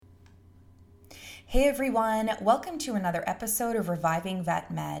Hey everyone, welcome to another episode of Reviving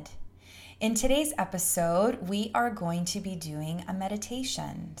Vet Med. In today's episode, we are going to be doing a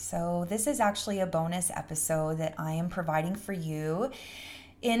meditation. So, this is actually a bonus episode that I am providing for you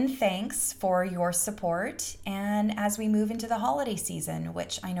in thanks for your support and as we move into the holiday season,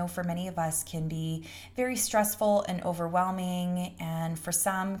 which I know for many of us can be very stressful and overwhelming, and for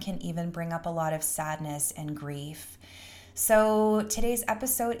some can even bring up a lot of sadness and grief. So today's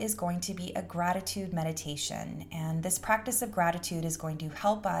episode is going to be a gratitude meditation, and this practice of gratitude is going to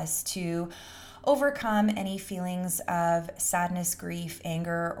help us to overcome any feelings of sadness, grief,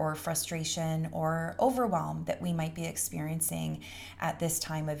 anger, or frustration or overwhelm that we might be experiencing at this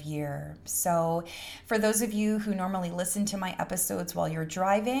time of year. So for those of you who normally listen to my episodes while you're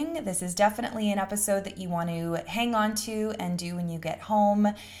driving, this is definitely an episode that you want to hang on to and do when you get home,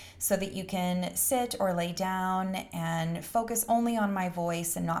 so that you can sit or lay down and focus only on my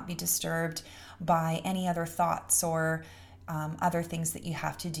voice and not be disturbed by any other thoughts or other things that you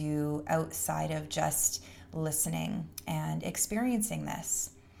have to do outside of just listening and experiencing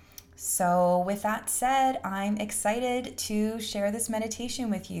this. So with that said, I'm excited to share this meditation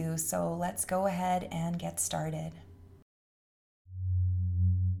with you. So let's go ahead and get started.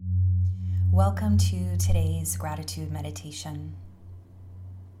 Welcome to today's gratitude meditation.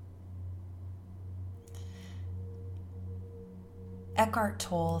 Eckhart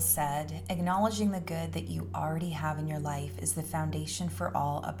Tolle said, acknowledging the good that you already have in your life is the foundation for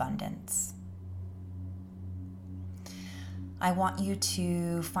all abundance. I want you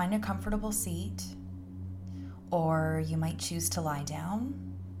to find a comfortable seat, or you might choose to lie down,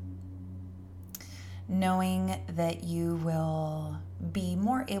 knowing that you will be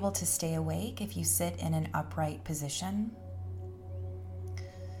more able to stay awake if you sit in an upright position.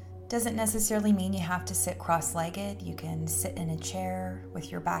 Doesn't necessarily mean you have to sit cross-legged. You can sit in a chair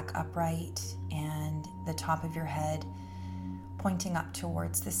with your back upright and the top of your head pointing up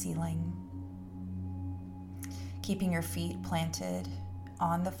towards the ceiling. Keeping your feet planted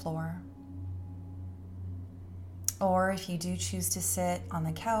on the floor. Or if you do choose to sit on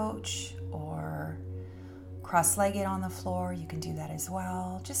the couch or cross-legged on the floor, you can do that as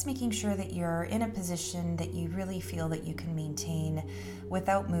well. Just making sure that you're in a position that you really feel that you can maintain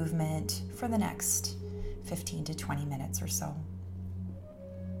without movement for the next 15 to 20 minutes or so.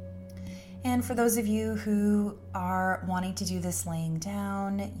 And for those of you who are wanting to do this laying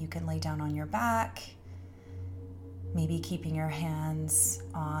down, you can lay down on your back, maybe keeping your hands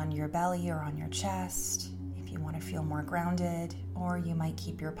on your belly or on your chest if you want to feel more grounded, or you might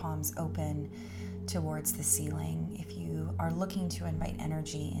keep your palms open towards the ceiling if you are looking to invite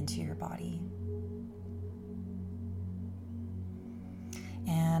energy into your body.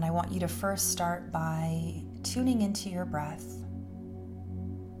 And I want you to first start by tuning into your breath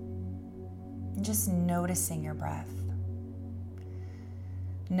and just noticing your breath.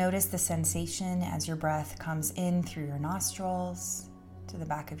 Notice the sensation as your breath comes in through your nostrils, to the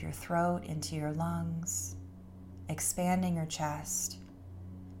back of your throat, into your lungs, expanding your chest.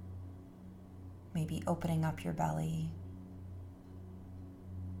 Maybe opening up your belly,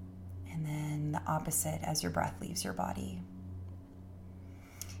 and then the opposite as your breath leaves your body.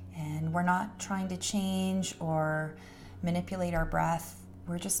 And we're not trying to change or manipulate our breath,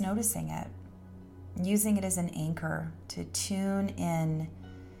 we're just noticing it, using it as an anchor to tune in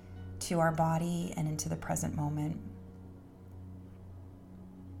to our body and into the present moment.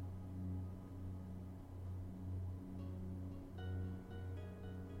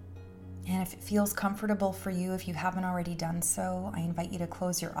 And if it feels comfortable for you, if you haven't already done so, I invite you to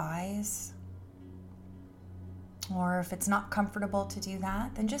close your eyes. Or if it's not comfortable to do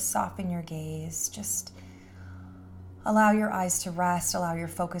that, then just soften your gaze. Just allow your eyes to rest, allow your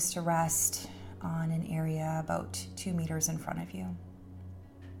focus to rest on an area about 2 meters in front of you.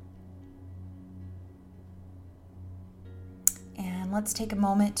 And let's take a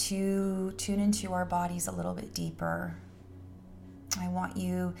moment to tune into our bodies a little bit deeper. I want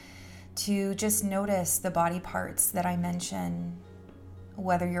you to just notice the body parts that I mention,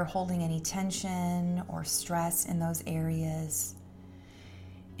 whether you're holding any tension or stress in those areas,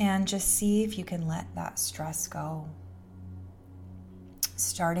 and just see if you can let that stress go.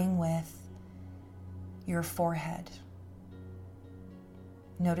 Starting with your forehead,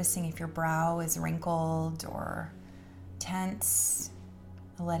 noticing if your brow is wrinkled or tense,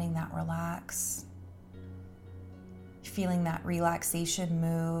 letting that relax. Feeling that relaxation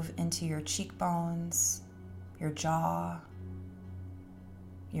move into your cheekbones, your jaw,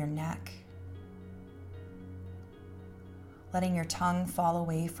 your neck. Letting your tongue fall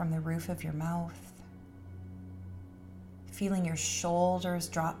away from the roof of your mouth. feeling your shoulders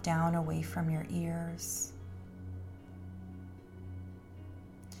drop down away from your ears.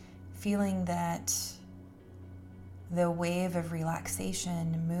 Feeling that the wave of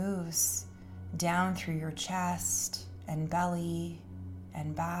relaxation moves down through your chest and belly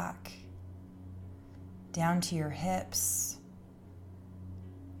and back, down to your hips,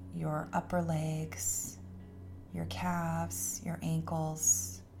 your upper legs, your calves, your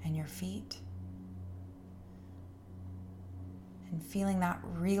ankles, and your feet. And feeling that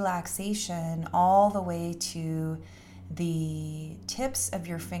relaxation all the way to the tips of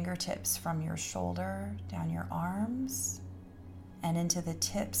your fingertips from your shoulder down your arms and into the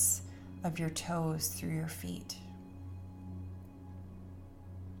tips of your toes through your feet.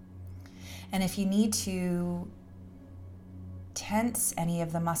 And if you need to tense any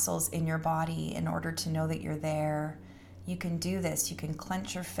of the muscles in your body in order to know that you're there, you can do this. You can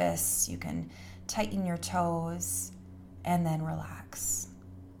clench your fists, you can tighten your toes, and then relax.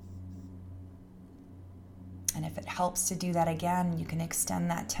 And if it helps to do that again, you can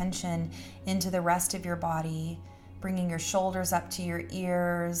extend that tension into the rest of your body, bringing your shoulders up to your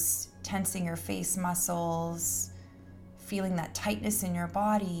ears, tensing your face muscles, feeling that tightness in your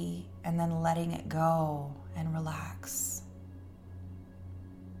body, and then letting it go and relax.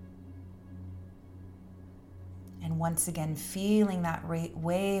 And once again, feeling that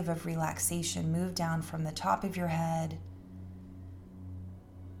wave of relaxation move down from the top of your head,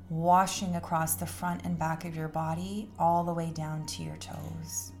 washing across the front and back of your body, all the way down to your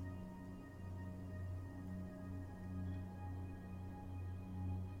toes.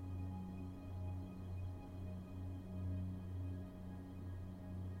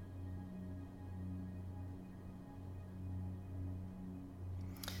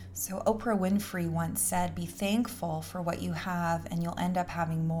 So Oprah Winfrey once said, "Be thankful for what you have and you'll end up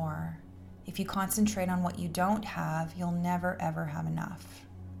having more. If you concentrate on what you don't have, you'll never ever have enough."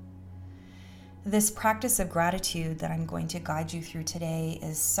 This practice of gratitude that I'm going to guide you through today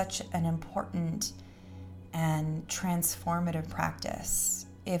is such an important and transformative practice.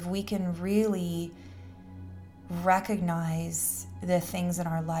 If we can really recognize the things in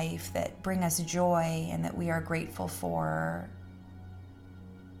our life that bring us joy and that we are grateful for,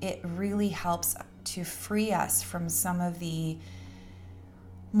 it really helps to free us from some of the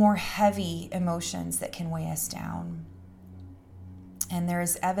more heavy emotions that can weigh us down. And there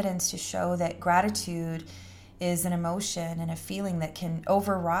is evidence to show that gratitude is an emotion and a feeling that can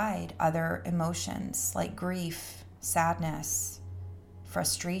override other emotions like grief, sadness,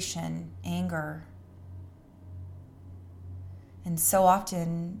 frustration, anger. And so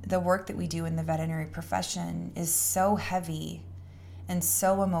often the work that we do in the veterinary profession is so heavy and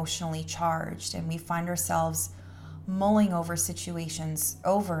so emotionally charged, and we find ourselves mulling over situations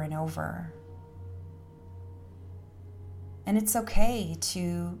over and over. And it's okay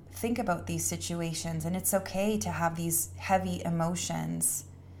to think about these situations, and it's okay to have these heavy emotions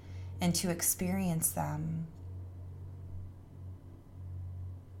and to experience them.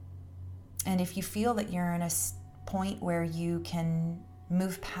 And if you feel that you're in a point where you can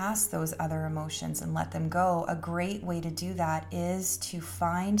move past those other emotions and let them go, a great way to do that is to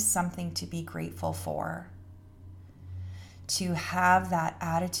find something to be grateful for. To have that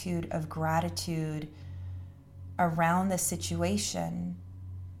attitude of gratitude around the situation,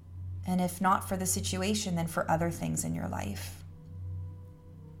 and if not for the situation, then for other things in your life.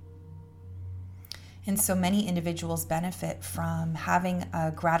 And so many individuals benefit from having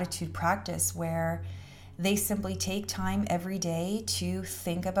a gratitude practice where they simply take time every day to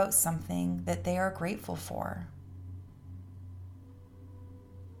think about something that they are grateful for.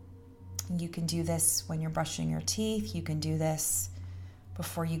 You can do this when you're brushing your teeth. You can do this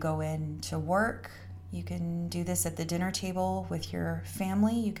before you go in to work. You can do this at the dinner table with your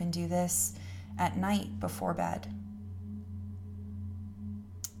family. You can do this at night before bed.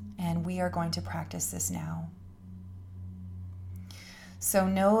 And we are going to practice this now. So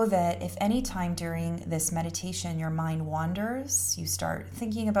know that if any time during this meditation your mind wanders, you start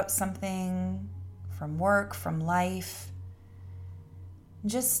thinking about something from work, from life,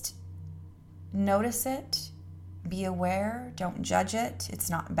 just notice it. Be aware, don't judge it. It's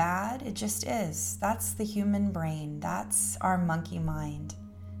not bad, it just is. That's the human brain. That's our monkey mind.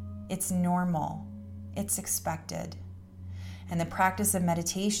 It's normal. It's expected. And the practice of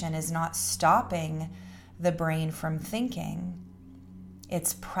meditation is not stopping the brain from thinking.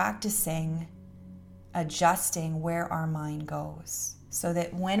 It's practicing adjusting where our mind goes so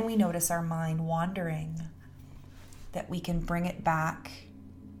that when we notice our mind wandering, that we can bring it back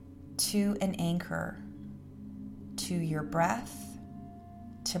to an anchor, to your breath,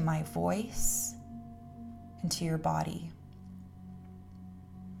 to my voice, and to your body.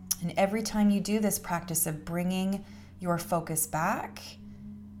 And every time you do this practice of bringing your focus back,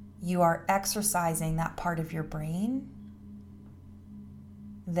 you are exercising that part of your brain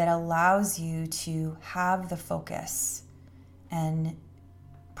that allows you to have the focus and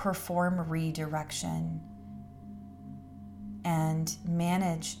perform redirection and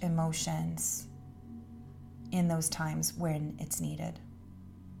manage emotions in those times when it's needed.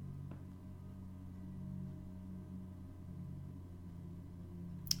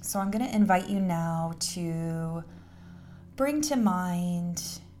 So I'm going to invite you now to bring to mind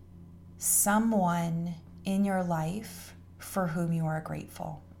someone in your life for whom you are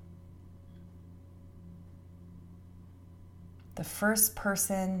grateful. The first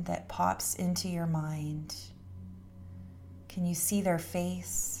person that pops into your mind, can you see their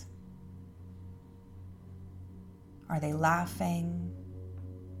face? Are they laughing?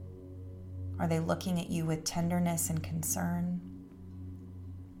 Are they looking at you with tenderness and concern?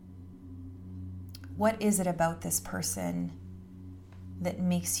 What is it about this person that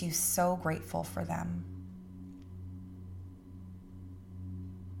makes you so grateful for them?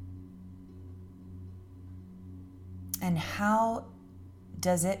 And how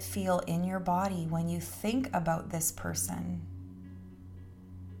does it feel in your body when you think about this person?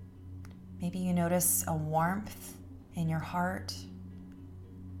 Maybe you notice a warmth in your heart,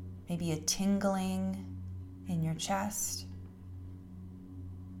 maybe a tingling in your chest.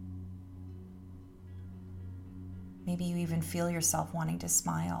 Maybe you even feel yourself wanting to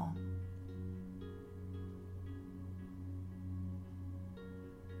smile.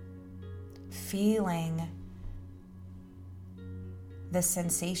 Feeling the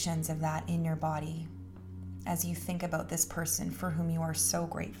sensations of that in your body as you think about this person for whom you are so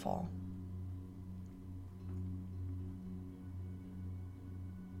grateful.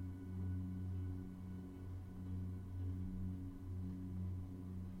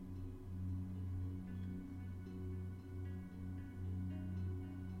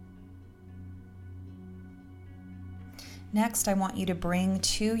 Next, I want you to bring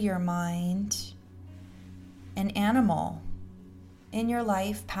to your mind an animal in your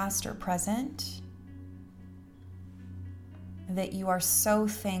life, past or present, that you are so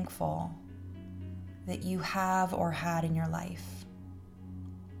thankful that you have or had in your life.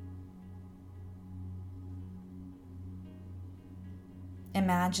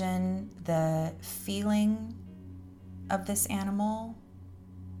 Imagine the feeling of this animal,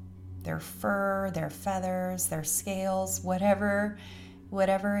 their fur, their feathers, their scales, whatever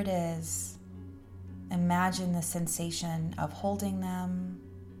it is. Imagine the sensation of holding them,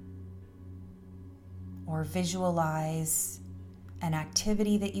 or visualize an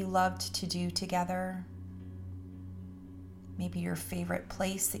activity that you loved to do together. Maybe your favorite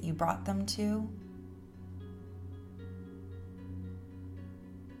place that you brought them to.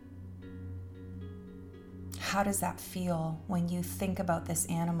 How does that feel when you think about this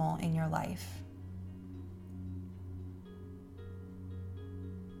animal in your life?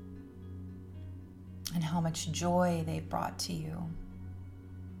 And how much joy they've brought to you?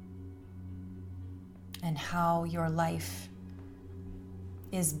 And how your life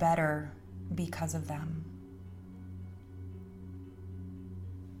is better because of them?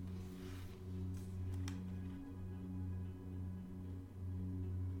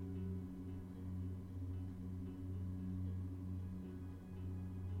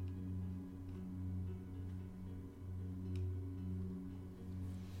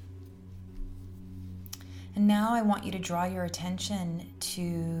 And now I want you to draw your attention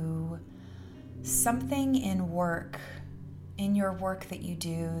to something in your work that you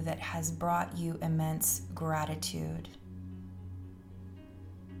do that has brought you immense gratitude.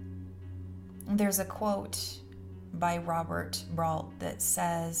 There's a quote by Robert Brault that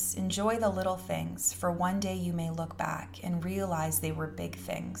says, "Enjoy the little things, for one day you may look back and realize they were big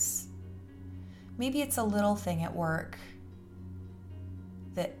things." Maybe it's a little thing at work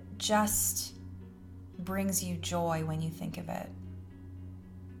that just brings you joy when you think of it.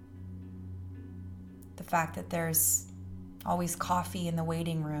 The fact that there's always coffee in the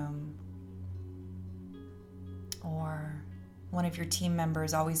waiting room, or one of your team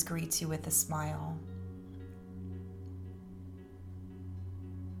members always greets you with a smile.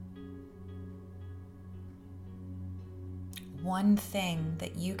 One thing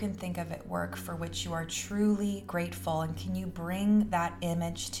that you can think of at work for which you are truly grateful, and can you bring that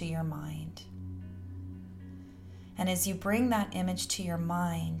image to your mind? And as you bring that image to your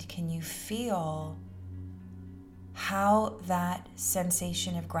mind, can you feel how that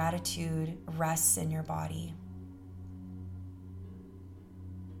sensation of gratitude rests in your body?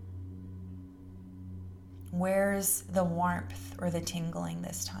 Where's the warmth or the tingling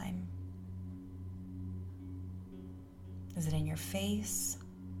this time? Is it in your face?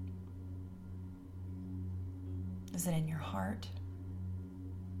 Is it in your heart?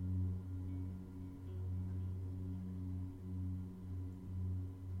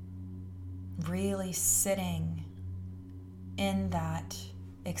 Really sitting in that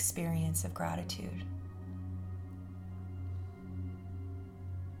experience of gratitude.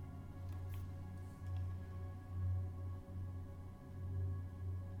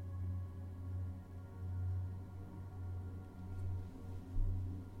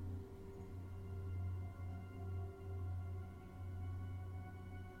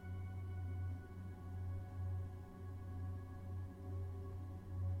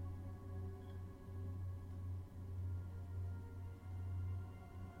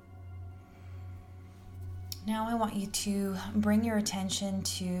 Now I want you to bring your attention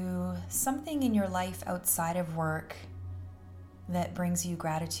to something in your life outside of work that brings you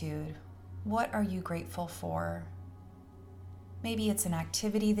gratitude. What are you grateful for? Maybe it's an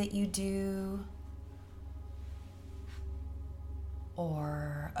activity that you do,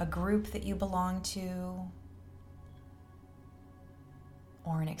 or a group that you belong to,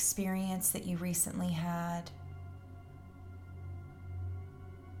 or an experience that you recently had.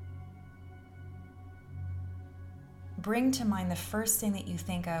 Bring to mind the first thing that you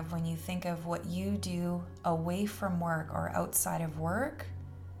think of when you think of what you do away from work or outside of work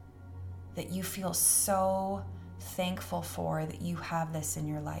that you feel so thankful for that you have this in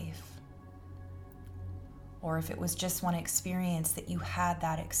your life. Or if it was just one experience, that you had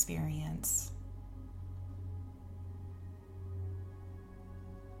that experience.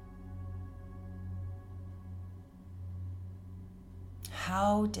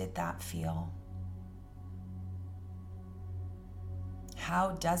 How did that feel?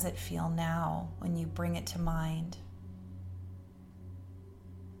 How does it feel now when you bring it to mind?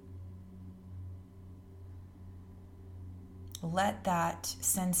 Let that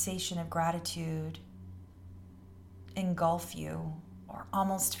sensation of gratitude engulf you, or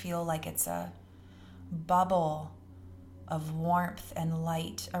almost feel like it's a bubble of warmth and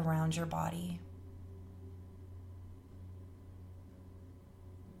light around your body.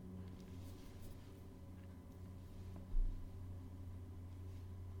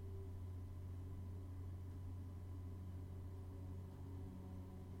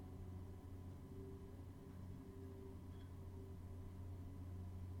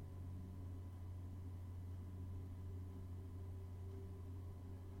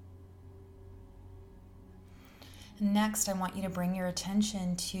 Next, I want you to bring your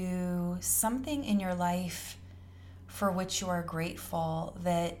attention to something in your life for which you are grateful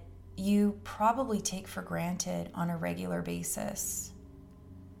that you probably take for granted on a regular basis.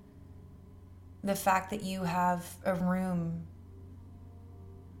 The fact that you have a room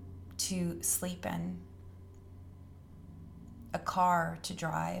to sleep in, a car to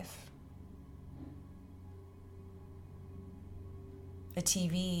drive, a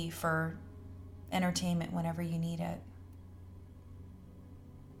TV for entertainment whenever you need it,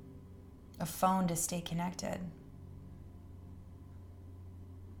 a phone to stay connected.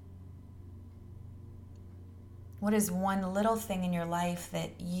 What is one little thing in your life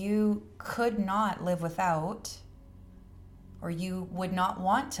that you could not live without, or you would not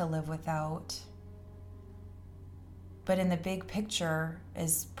want to live without, but in the big picture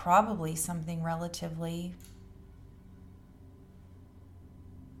is probably something relatively,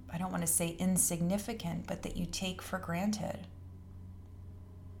 I don't want to say insignificant, but that you take for granted?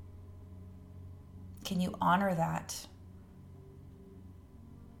 Can you honor that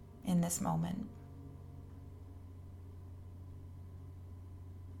in this moment?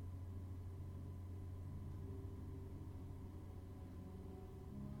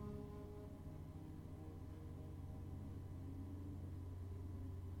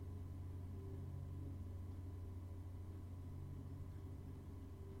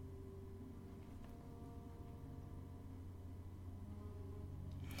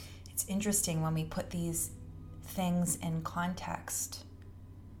 It's interesting when we put these things in context.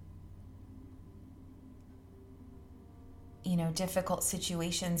 Difficult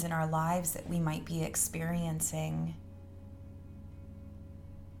situations in our lives that we might be experiencing.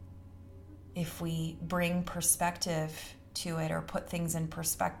 If we bring perspective to it or put things in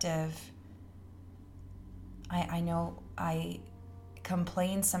perspective, I know I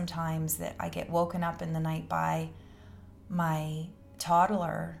complain sometimes that I get woken up in the night by my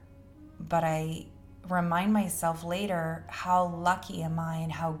toddler, but I remind myself later, how lucky am I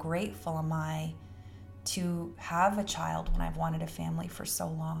and how grateful am I to have a child when I've wanted a family for so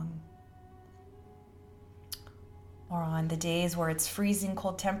long. Or on the days where it's freezing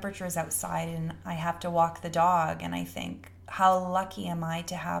cold temperatures outside and I have to walk the dog, and I think, how lucky am I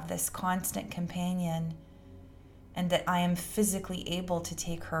to have this constant companion and that I am physically able to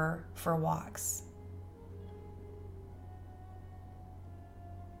take her for walks.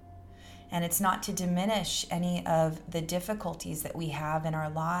 And it's not to diminish any of the difficulties that we have in our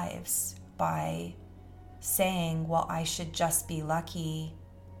lives by saying, well, I should just be lucky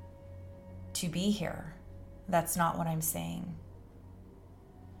to be here. That's not what I'm saying.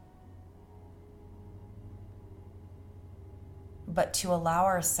 But to allow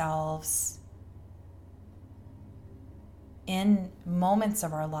ourselves in moments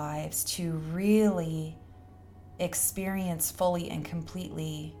of our lives to really experience fully and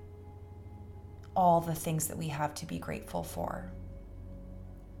completely all the things that we have to be grateful for.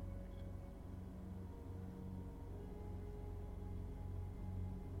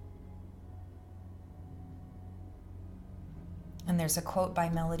 And there's a quote by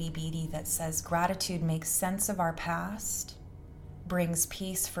Melody Beattie that says, "Gratitude makes sense of our past, brings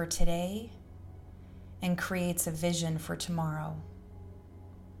peace for today, and creates a vision for tomorrow."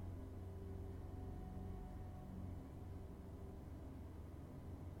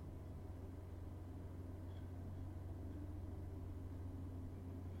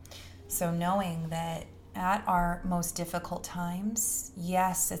 So knowing that at our most difficult times,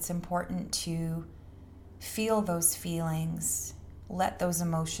 yes, it's important to feel those feelings, let those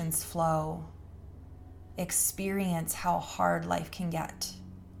emotions flow, experience how hard life can get.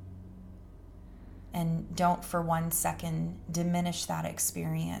 And don't for 1 second diminish that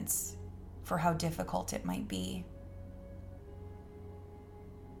experience for how difficult it might be.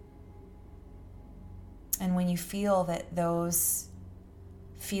 And when you feel that those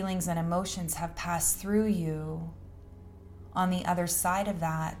feelings and emotions have passed through you, on the other side of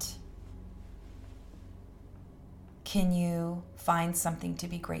that, can you find something to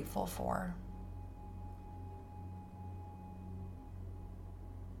be grateful for?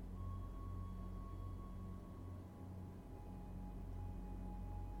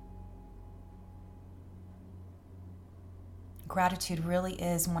 Gratitude really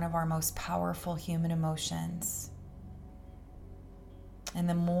is one of our most powerful human emotions. And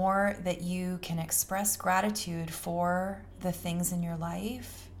the more that you can express gratitude for the things in your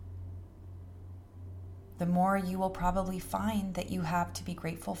life, the more you will probably find that you have to be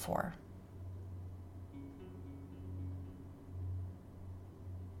grateful for.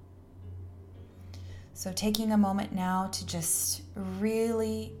 So taking a moment now to just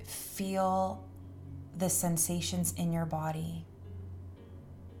really feel the sensations in your body.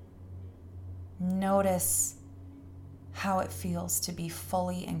 Notice how it feels to be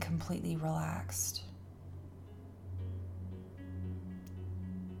fully and completely relaxed.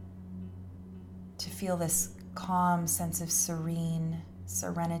 To feel this calm sense of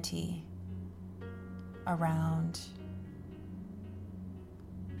serenity around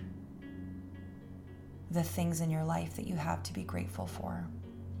the things in your life that you have to be grateful for.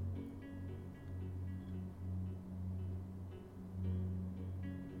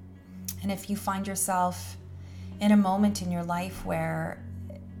 And if you find yourself in a moment in your life where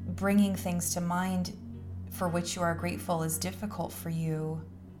bringing things to mind for which you are grateful is difficult for you,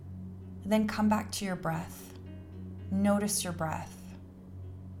 then come back to your breath. Notice your breath,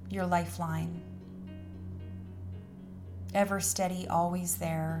 your lifeline. Ever steady, always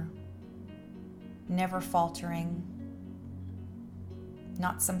there, never faltering,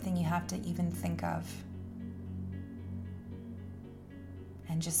 not something you have to even think of.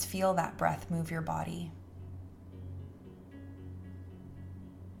 And just feel that breath move your body.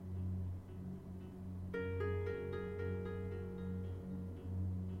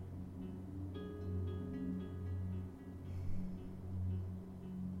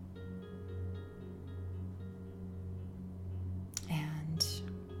 And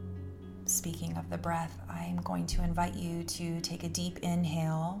speaking of the breath, I'm going to invite you to take a deep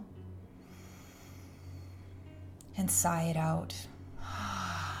inhale and sigh it out.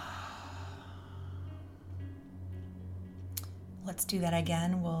 Let's do that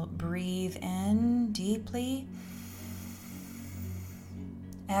again. We'll breathe in deeply.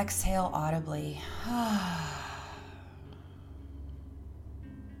 Exhale audibly.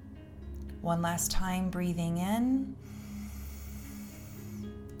 One last time, breathing in.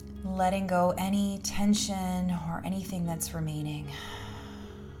 Letting go any tension or anything that's remaining.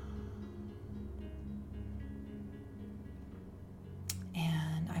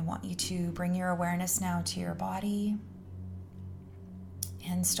 And I want you to bring your awareness now to your body.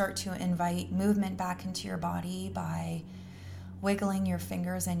 And start to invite movement back into your body by wiggling your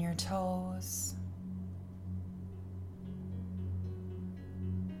fingers and your toes.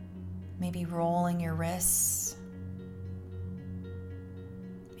 Maybe rolling your wrists,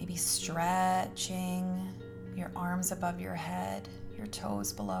 maybe stretching your arms above your head, your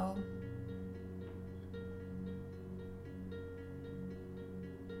toes below.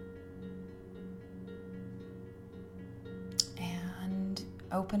 And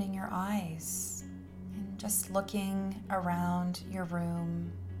opening your eyes and just looking around your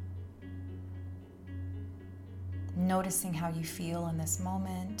room, noticing how you feel in this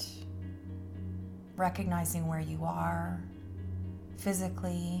moment, recognizing where you are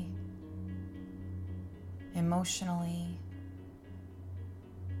physically, emotionally,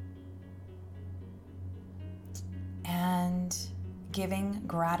 and giving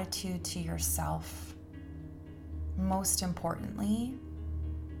gratitude to yourself, most importantly,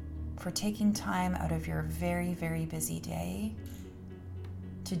 for taking time out of your very, very busy day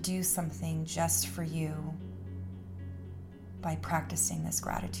to do something just for you by practicing this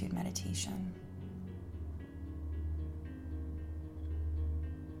gratitude meditation.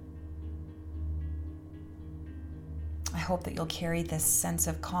 I hope that you'll carry this sense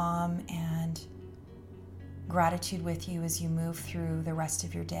of calm and gratitude with you as you move through the rest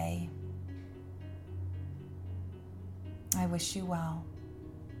of your day. I wish you well.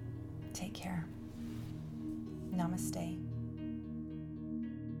 Take care. Namaste.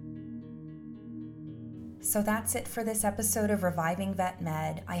 So that's it for this episode of Reviving Vet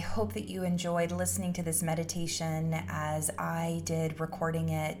Med. I hope that you enjoyed listening to this meditation as I did recording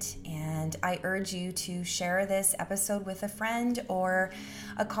it, and I urge you to share this episode with a friend or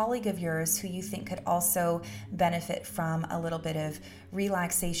a colleague of yours who you think could also benefit from a little bit of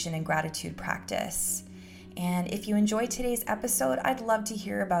relaxation and gratitude practice. And if you enjoyed today's episode, I'd love to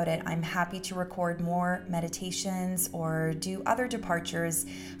hear about it. I'm happy to record more meditations or do other departures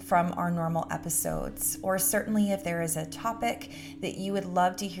from our normal episodes. Or certainly if there is a topic that you would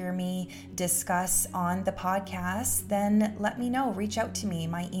love to hear me discuss on the podcast, then let me know. Reach out to me.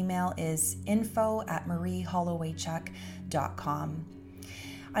 My email is info@mariehollowaychuk.com.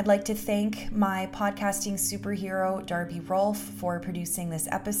 I'd like to thank my podcasting superhero, Darby Rolfe, for producing this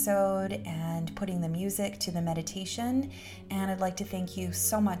episode and putting the music to the meditation. And I'd like to thank you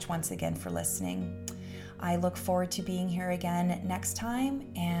so much once again for listening. I look forward to being here again next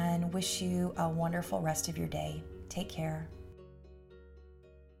time and wish you a wonderful rest of your day. Take care.